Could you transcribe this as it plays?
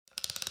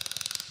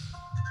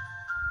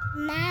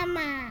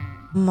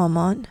Mama.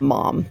 Maman.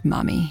 Mom.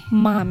 Mommy.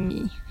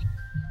 Mommy.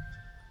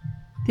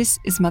 This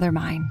is Mother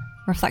Mine,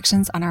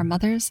 reflections on our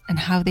mothers and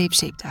how they've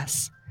shaped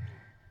us.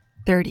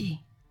 30.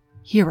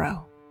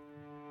 Hero.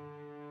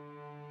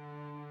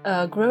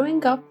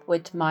 Growing up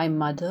with my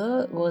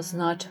mother was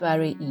not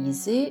very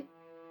easy.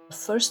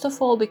 First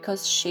of all,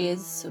 because she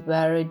is a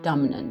very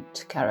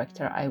dominant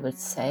character, I would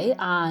say,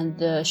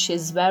 and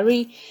she's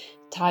very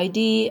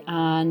tidy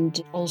and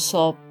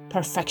also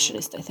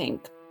perfectionist, I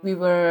think. We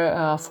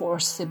were 4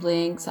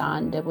 siblings,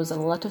 and there was a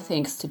lot of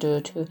things to do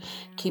to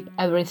keep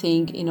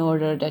everything in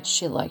order that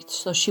she liked.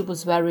 So she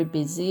was very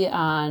busy,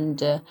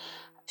 and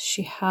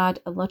she had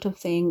a lot of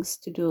things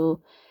to do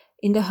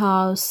in the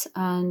house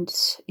and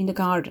in the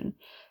garden.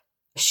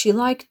 She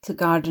liked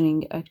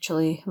gardening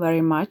actually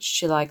very much.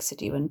 She likes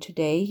it even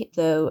today,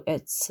 though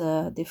it's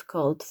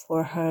difficult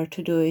for her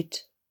to do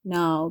it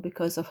now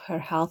because of her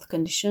health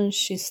conditions.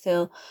 She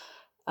still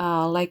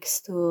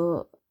likes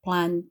to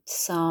plant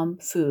some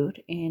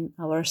food in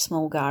our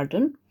small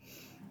garden.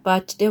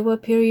 But there were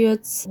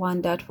periods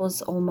when that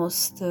was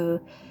almost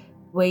a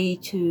way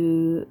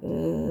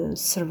to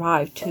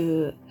survive,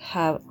 to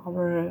have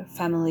our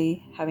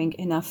family having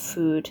enough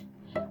food.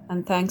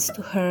 And thanks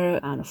to her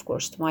and of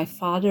course to my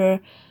father,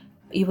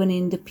 even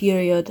in the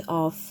period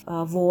of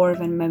war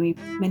when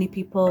many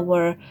people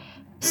were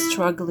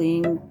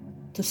struggling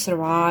to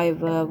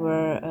survive,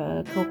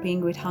 were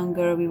coping with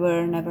hunger, we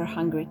were never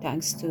hungry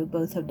thanks to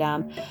both of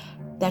them.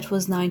 That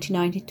was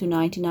 1990 to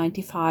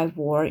 1995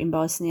 war in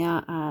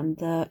Bosnia, and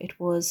it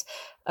was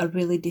a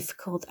really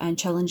difficult and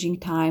challenging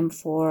time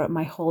for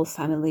my whole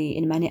family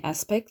in many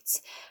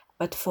aspects.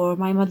 But for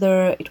my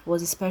mother, it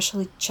was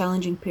especially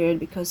challenging period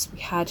because we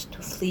had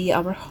to flee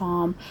our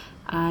home,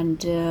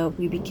 and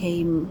we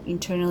became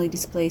internally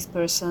displaced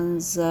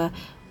persons.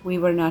 We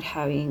were not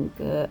having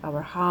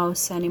our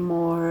house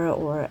anymore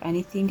or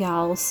anything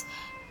else.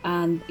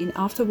 And in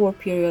after-war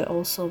period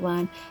also,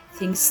 when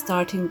things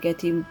started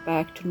getting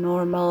back to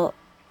normal,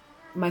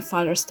 my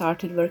father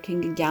started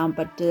working again,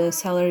 but the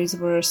salaries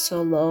were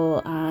so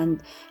low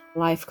and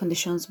life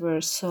conditions were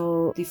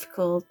so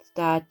difficult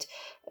that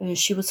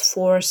she was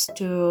forced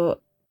to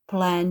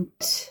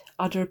plant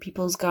other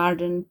people's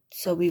garden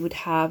so we would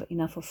have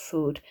enough of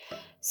food.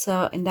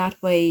 So in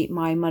that way,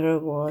 my mother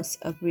was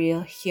a real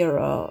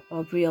hero,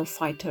 a real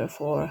fighter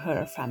for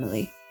her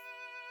family.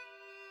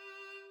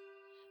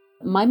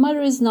 My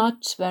mother is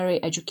not a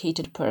very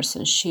educated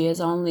person. She is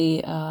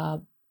only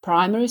a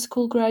primary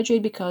school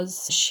graduate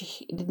because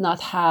she did not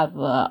have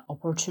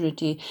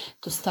opportunity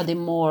to study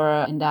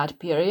more in that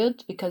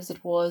period because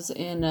it was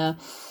in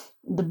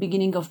the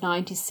beginning of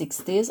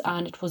 1960s,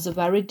 and it was a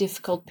very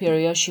difficult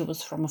period. She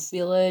was from a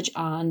village,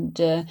 and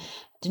the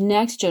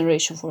next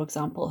generation, for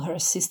example, her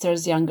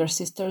sisters, younger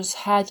sisters,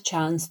 had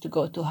chance to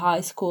go to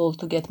high school,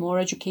 to get more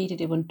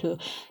educated, even to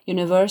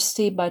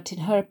university, but in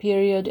her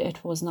period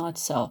it was not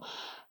so.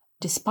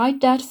 Despite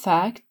that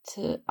fact,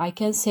 I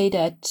can say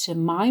that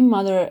my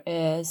mother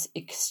is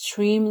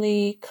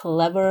extremely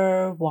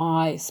clever,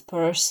 wise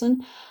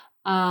person,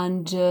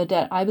 and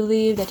that I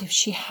believe that if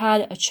she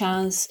had a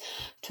chance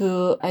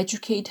to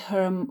educate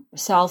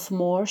herself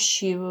more,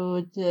 she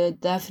would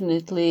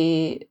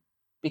definitely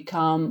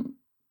become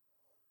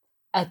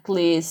at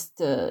least,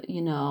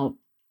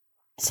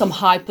 some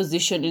high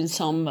position in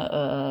some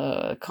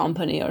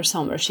company or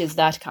somewhere. She's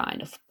that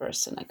kind of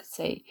person, I could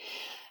say.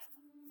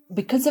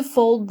 Because of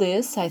all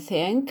this, I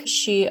think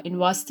she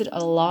invested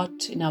a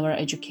lot in our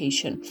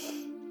education.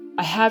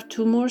 I have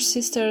 2 more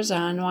sisters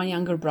and 1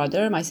 younger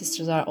brother. My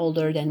sisters are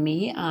older than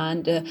me,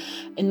 and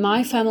in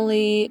my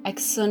family,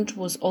 accent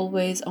was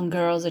always on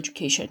girls'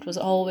 education. It was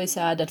always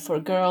said that for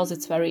girls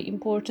it's very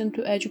important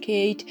to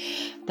educate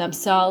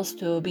themselves,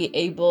 to be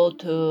able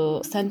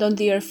to stand on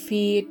their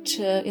feet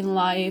in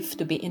life,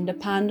 to be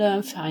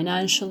independent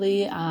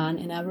financially and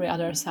in every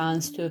other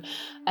sense, to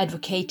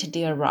advocate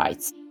their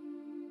rights.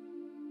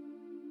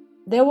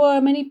 There were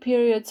many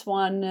periods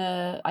when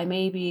I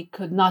maybe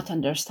could not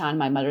understand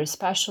my mother,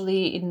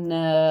 especially in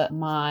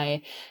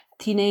my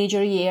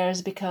teenager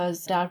years,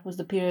 because that was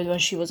the period when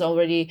she was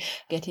already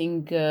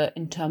getting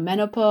into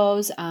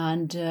menopause,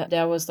 and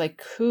there was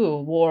like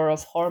war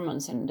of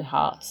hormones in the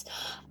house.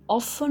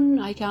 Often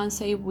I can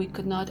say we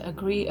could not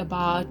agree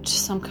about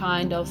some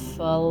kind of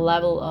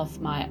level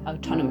of my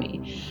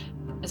autonomy.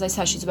 As I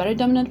said, she's a very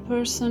dominant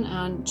person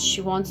and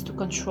she wants to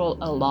control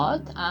a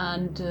lot.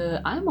 And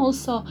I'm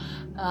also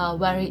a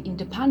very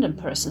independent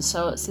person.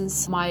 So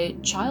since my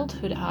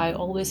childhood, I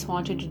always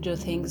wanted to do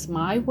things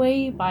my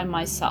way by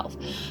myself.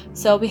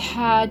 So we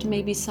had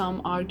maybe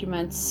some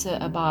arguments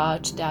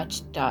about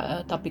that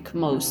topic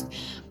most.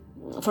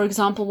 For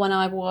example, when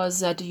I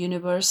was at the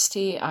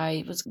university,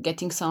 I was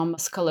getting some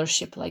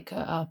scholarship, like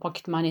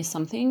pocket money,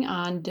 something,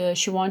 and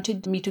she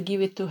wanted me to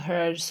give it to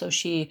her so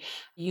she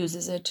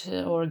uses it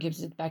or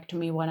gives it back to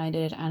me when I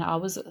did it. And I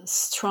was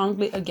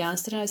strongly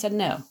against it. And I said,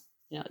 no,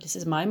 this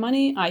is my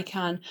money. I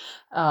can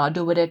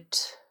do with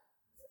it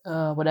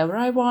whatever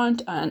I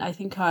want. And I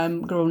think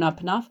I'm grown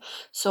up enough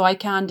so I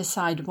can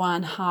decide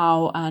when,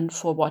 how, and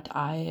for what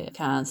I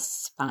can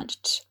spend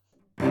it.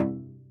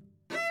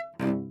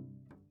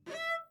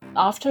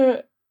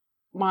 After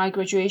my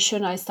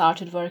graduation, I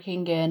started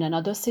working in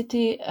another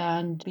city,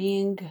 and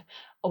being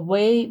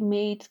away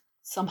made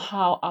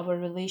somehow our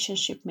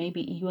relationship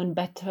maybe even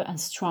better and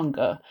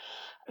stronger.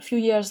 A few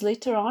years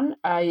later on,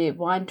 I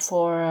went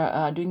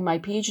for doing my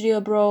PhD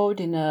abroad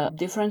in a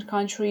different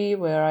country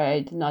where I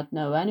did not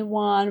know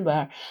anyone,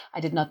 where I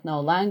did not know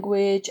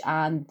language,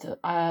 and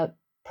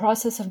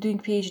process of doing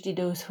PhD,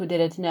 those who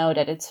didn't know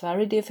that it's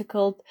very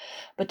difficult.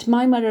 But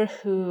my mother,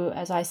 who,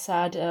 as I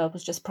said,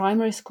 was just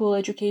primary school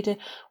educated,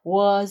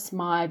 was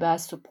my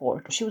best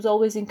support. She was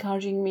always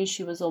encouraging me.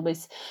 She was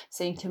always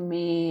saying to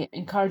me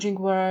encouraging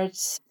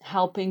words,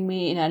 helping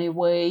me in any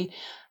way,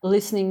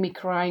 listening me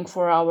crying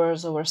for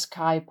hours over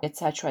Skype,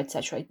 etc.,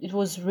 etc. It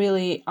was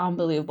really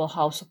unbelievable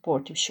how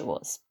supportive she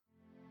was.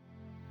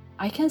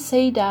 I can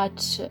say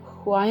that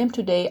who I am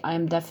today, I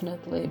am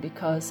definitely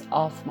because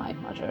of my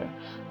mother,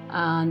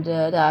 and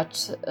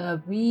that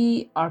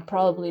we are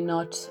probably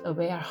not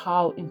aware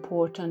how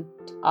important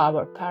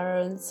our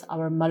parents,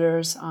 our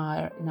mothers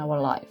are in our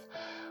life.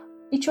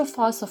 Each of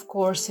us, of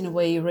course, in a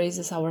way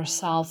raises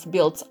ourselves,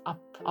 builds up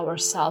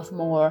ourselves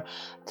more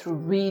through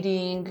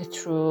reading,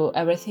 through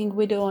everything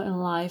we do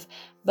in life.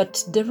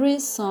 But there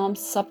is some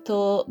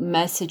subtle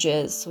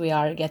messages we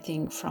are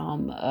getting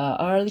from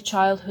early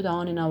childhood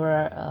on in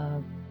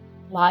our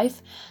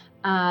life.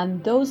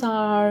 And those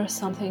are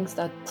some things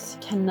that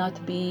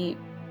cannot be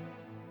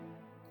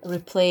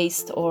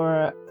replaced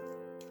or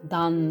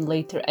done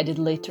later, added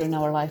later in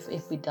our life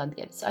if we don't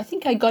get it. So I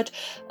think I got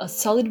a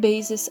solid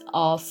basis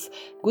of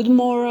good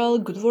moral,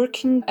 good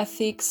working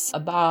ethics,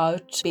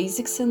 about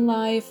basics in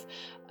life,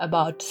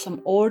 about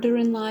some order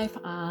in life,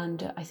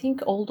 and I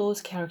think all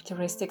those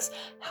characteristics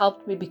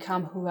helped me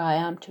become who I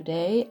am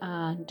today,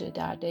 and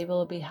that they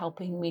will be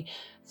helping me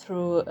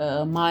through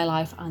my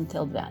life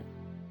until then.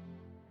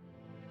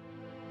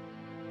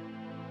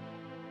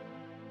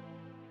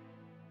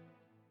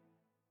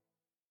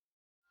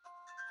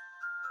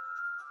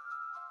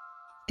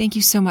 Thank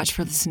you so much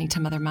for listening to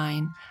Mother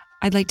Mine.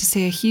 I'd like to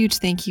say a huge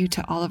thank you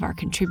to all of our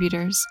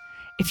contributors.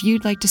 If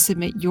you'd like to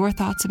submit your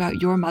thoughts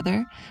about your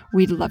mother,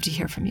 we'd love to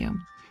hear from you.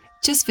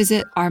 Just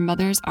visit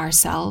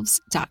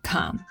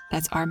ourmothersourselves.com.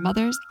 That's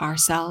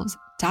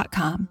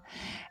ourmothersourselves.com,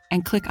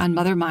 and click on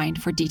Mother Mine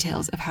for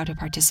details of how to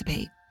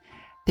participate.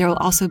 There will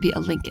also be a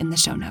link in the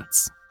show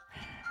notes.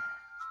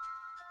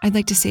 I'd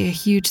like to say a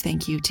huge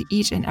thank you to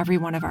each and every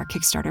one of our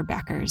Kickstarter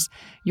backers.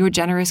 Your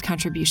generous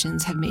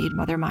contributions have made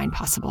Mother Mine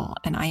possible,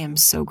 and I am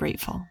so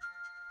grateful.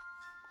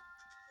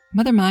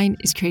 Mother Mine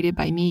is created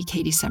by me,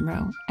 Katie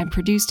Semro, and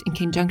produced in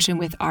conjunction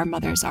with Our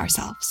Mothers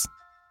Ourselves.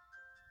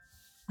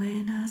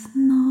 Buenas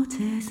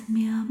noches,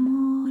 mi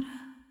amor.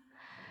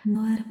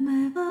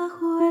 Duerme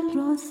bajo el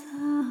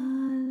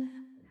rosal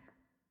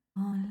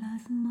con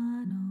las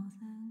manos